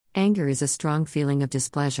Anger is a strong feeling of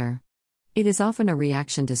displeasure. It is often a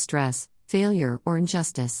reaction to stress, failure, or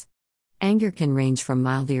injustice. Anger can range from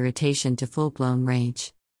mild irritation to full-blown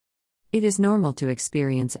rage. It is normal to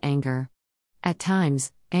experience anger. At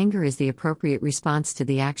times, anger is the appropriate response to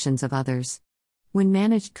the actions of others. When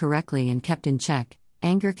managed correctly and kept in check,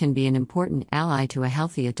 anger can be an important ally to a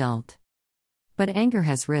healthy adult. But anger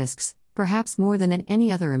has risks, perhaps more than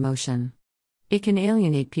any other emotion. It can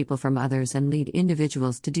alienate people from others and lead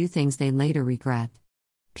individuals to do things they later regret.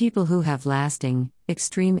 People who have lasting,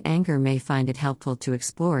 extreme anger may find it helpful to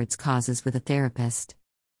explore its causes with a therapist.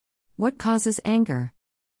 What causes anger?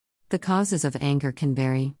 The causes of anger can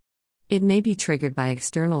vary. It may be triggered by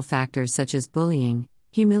external factors such as bullying,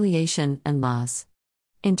 humiliation, and loss.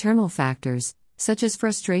 Internal factors, such as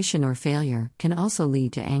frustration or failure, can also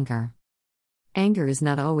lead to anger. Anger is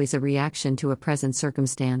not always a reaction to a present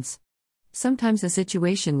circumstance. Sometimes a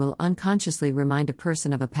situation will unconsciously remind a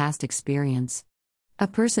person of a past experience. A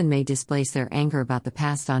person may displace their anger about the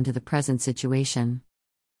past onto the present situation.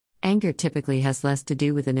 Anger typically has less to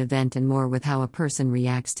do with an event and more with how a person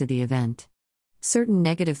reacts to the event. Certain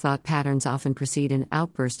negative thought patterns often precede an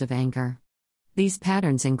outburst of anger. These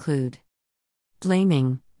patterns include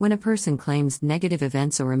blaming, when a person claims negative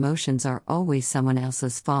events or emotions are always someone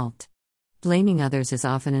else's fault. Blaming others is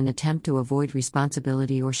often an attempt to avoid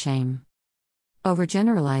responsibility or shame.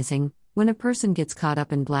 Overgeneralizing, when a person gets caught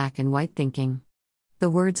up in black and white thinking. The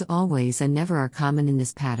words always and never are common in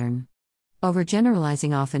this pattern.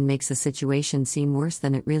 Overgeneralizing often makes a situation seem worse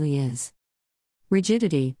than it really is.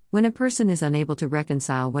 Rigidity, when a person is unable to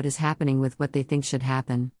reconcile what is happening with what they think should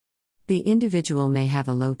happen. The individual may have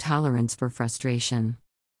a low tolerance for frustration.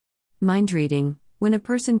 Mind reading, when a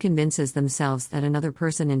person convinces themselves that another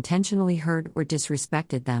person intentionally hurt or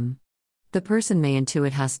disrespected them. The person may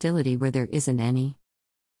intuit hostility where there isn't any.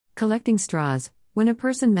 Collecting straws, when a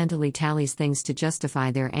person mentally tallies things to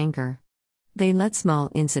justify their anger. They let small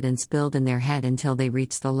incidents build in their head until they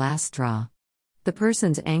reach the last straw. The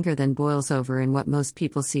person's anger then boils over in what most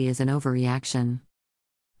people see as an overreaction.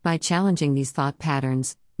 By challenging these thought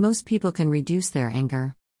patterns, most people can reduce their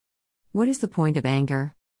anger. What is the point of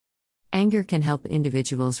anger? Anger can help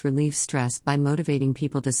individuals relieve stress by motivating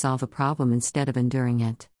people to solve a problem instead of enduring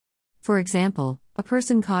it. For example, a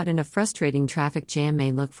person caught in a frustrating traffic jam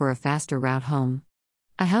may look for a faster route home.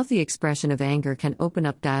 A healthy expression of anger can open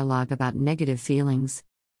up dialogue about negative feelings.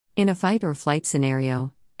 In a fight or flight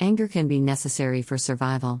scenario, anger can be necessary for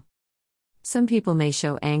survival. Some people may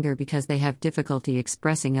show anger because they have difficulty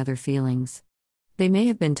expressing other feelings. They may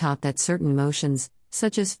have been taught that certain emotions,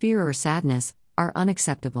 such as fear or sadness, are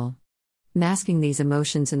unacceptable. Masking these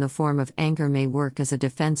emotions in the form of anger may work as a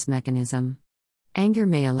defense mechanism. Anger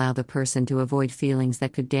may allow the person to avoid feelings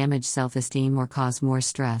that could damage self-esteem or cause more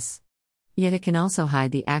stress. Yet it can also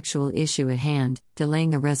hide the actual issue at hand,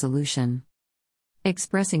 delaying a resolution.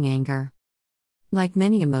 Expressing anger. Like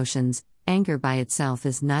many emotions, anger by itself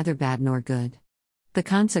is neither bad nor good. The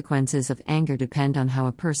consequences of anger depend on how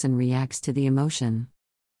a person reacts to the emotion.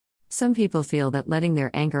 Some people feel that letting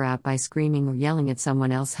their anger out by screaming or yelling at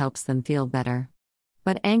someone else helps them feel better.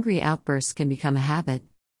 But angry outbursts can become a habit.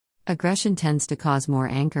 Aggression tends to cause more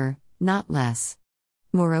anger, not less.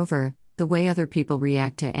 Moreover, the way other people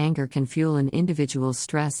react to anger can fuel an individual's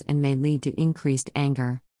stress and may lead to increased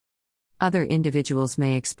anger. Other individuals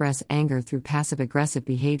may express anger through passive-aggressive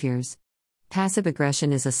behaviors. Passive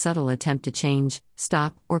aggression is a subtle attempt to change,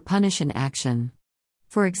 stop, or punish an action.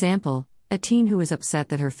 For example, a teen who is upset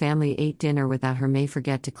that her family ate dinner without her may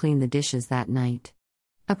forget to clean the dishes that night.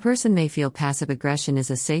 A person may feel passive aggression is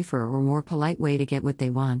a safer or more polite way to get what they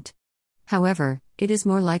want. However, it is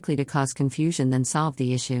more likely to cause confusion than solve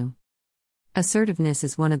the issue. Assertiveness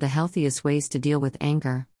is one of the healthiest ways to deal with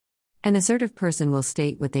anger. An assertive person will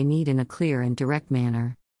state what they need in a clear and direct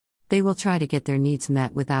manner. They will try to get their needs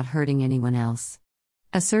met without hurting anyone else.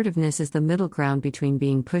 Assertiveness is the middle ground between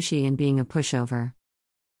being pushy and being a pushover.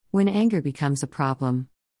 When anger becomes a problem.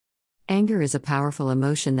 Anger is a powerful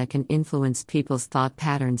emotion that can influence people's thought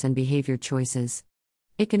patterns and behavior choices.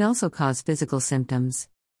 It can also cause physical symptoms.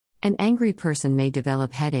 An angry person may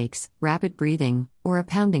develop headaches, rapid breathing, or a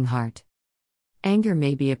pounding heart. Anger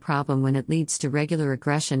may be a problem when it leads to regular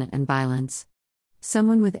aggression and violence.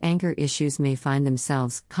 Someone with anger issues may find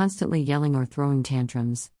themselves constantly yelling or throwing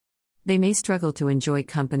tantrums. They may struggle to enjoy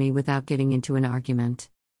company without getting into an argument.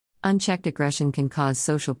 Unchecked aggression can cause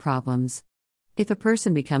social problems. If a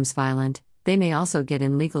person becomes violent, they may also get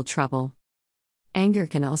in legal trouble. Anger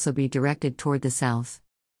can also be directed toward the self.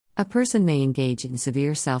 A person may engage in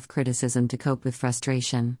severe self-criticism to cope with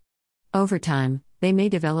frustration. Over time, they may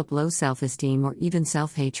develop low self-esteem or even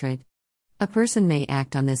self-hatred. A person may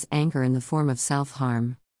act on this anger in the form of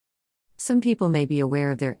self-harm. Some people may be aware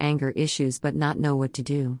of their anger issues but not know what to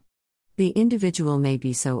do. The individual may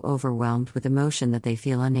be so overwhelmed with emotion that they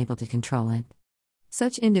feel unable to control it.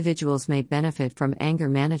 Such individuals may benefit from anger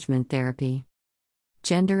management therapy.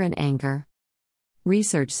 Gender and anger.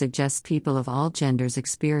 Research suggests people of all genders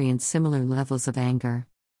experience similar levels of anger.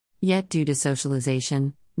 Yet, due to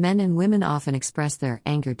socialization, men and women often express their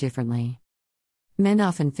anger differently. Men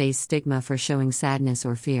often face stigma for showing sadness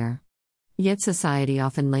or fear. Yet society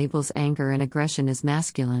often labels anger and aggression as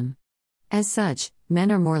masculine. As such,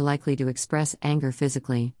 men are more likely to express anger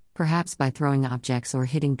physically, perhaps by throwing objects or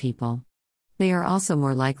hitting people. They are also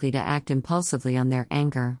more likely to act impulsively on their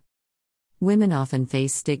anger. Women often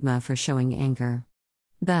face stigma for showing anger.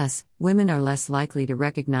 Thus, women are less likely to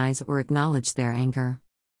recognize or acknowledge their anger.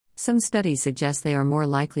 Some studies suggest they are more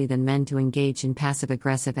likely than men to engage in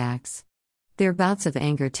passive-aggressive acts. Their bouts of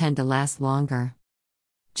anger tend to last longer.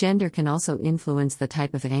 Gender can also influence the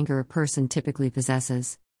type of anger a person typically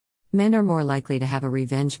possesses. Men are more likely to have a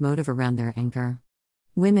revenge motive around their anger.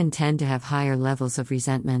 Women tend to have higher levels of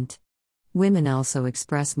resentment. Women also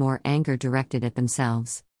express more anger directed at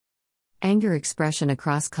themselves. Anger expression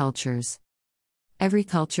across cultures. Every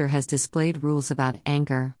culture has displayed rules about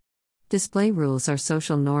anger. Display rules are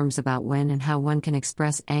social norms about when and how one can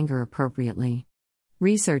express anger appropriately.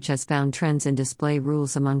 Research has found trends in display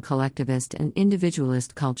rules among collectivist and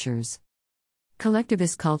individualist cultures.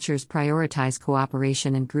 Collectivist cultures prioritize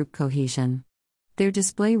cooperation and group cohesion. Their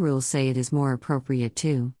display rules say it is more appropriate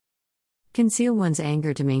to conceal one's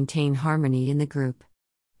anger to maintain harmony in the group.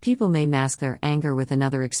 People may mask their anger with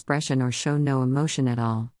another expression or show no emotion at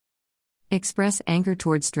all. Express anger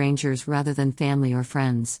toward strangers rather than family or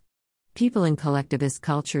friends. People in collectivist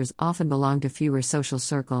cultures often belong to fewer social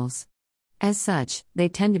circles. As such, they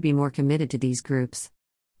tend to be more committed to these groups.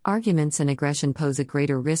 Arguments and aggression pose a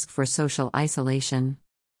greater risk for social isolation.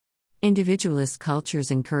 Individualist cultures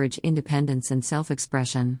encourage independence and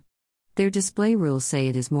self-expression. Their display rules say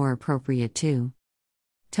it is more appropriate to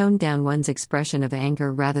tone down one's expression of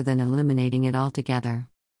anger rather than eliminating it altogether.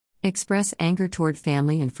 Express anger toward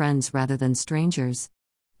family and friends rather than strangers.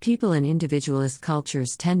 People in individualist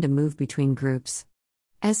cultures tend to move between groups.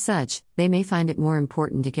 As such, they may find it more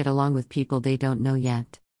important to get along with people they don't know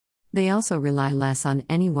yet. They also rely less on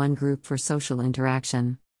any one group for social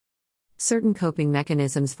interaction. Certain coping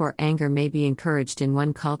mechanisms for anger may be encouraged in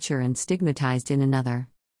one culture and stigmatized in another.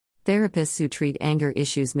 Therapists who treat anger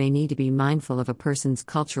issues may need to be mindful of a person's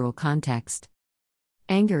cultural context.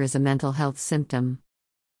 Anger is a mental health symptom.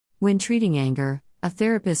 When treating anger, a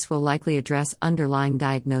therapist will likely address underlying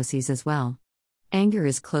diagnoses as well. Anger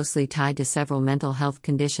is closely tied to several mental health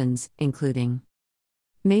conditions, including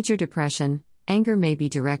major depression. Anger may be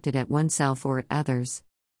directed at oneself or at others.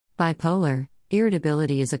 Bipolar,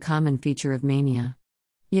 irritability is a common feature of mania.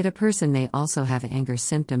 Yet a person may also have anger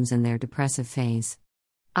symptoms in their depressive phase.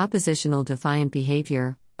 Oppositional defiant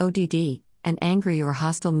behavior, ODD, an angry or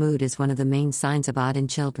hostile mood is one of the main signs of OD in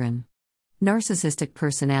children. Narcissistic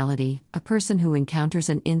personality, a person who encounters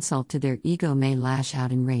an insult to their ego may lash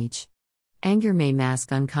out in rage. Anger may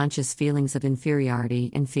mask unconscious feelings of inferiority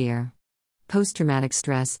and fear. Post-traumatic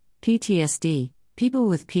stress, PTSD. People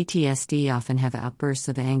with PTSD often have outbursts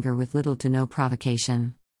of anger with little to no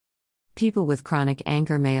provocation. People with chronic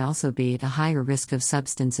anger may also be at a higher risk of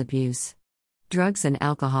substance abuse. Drugs and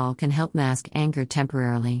alcohol can help mask anger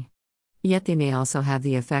temporarily. Yet they may also have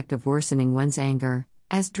the effect of worsening one's anger,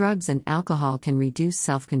 as drugs and alcohol can reduce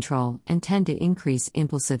self-control and tend to increase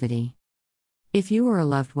impulsivity. If you or a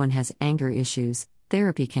loved one has anger issues,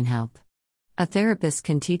 therapy can help. A therapist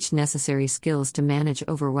can teach necessary skills to manage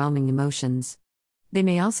overwhelming emotions. They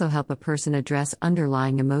may also help a person address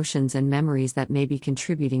underlying emotions and memories that may be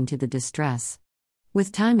contributing to the distress.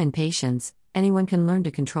 With time and patience, anyone can learn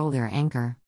to control their anger.